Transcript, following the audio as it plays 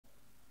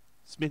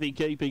Smithy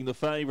keeping the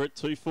favourite,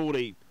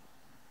 240.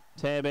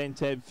 Tab and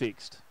tab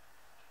fixed.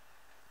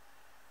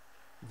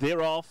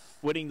 They're off.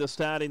 Winning the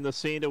start in the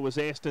centre was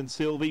Aston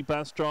Sylvie.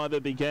 Bus driver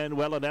began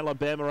well, and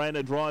Alabama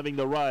Anna driving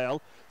the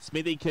rail.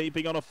 Smithy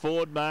keeping on a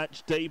forward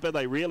march deeper.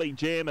 They really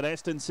jam, and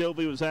Aston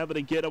Sylvie was able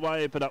to get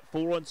away. Open up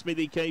 4 on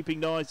Smithy keeping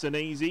nice and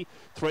easy.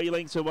 3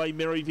 lengths away,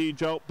 Merryview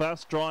Jolt,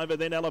 Bus driver,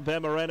 then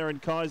Alabama Anna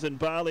and Kaizen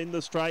Bale in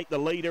the straight. The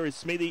leader is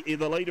Smithy.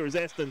 The leader is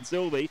Aston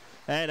Sylvie,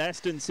 and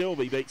Aston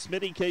Sylvie beat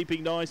Smithy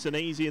keeping nice and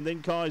easy, and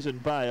then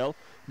Kaizen Bale.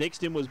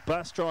 Next in was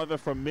Bus driver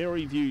from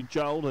Merryview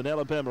Jolt and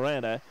Alabama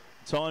Anna.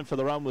 Time for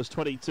the run was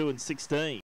 22 and 16.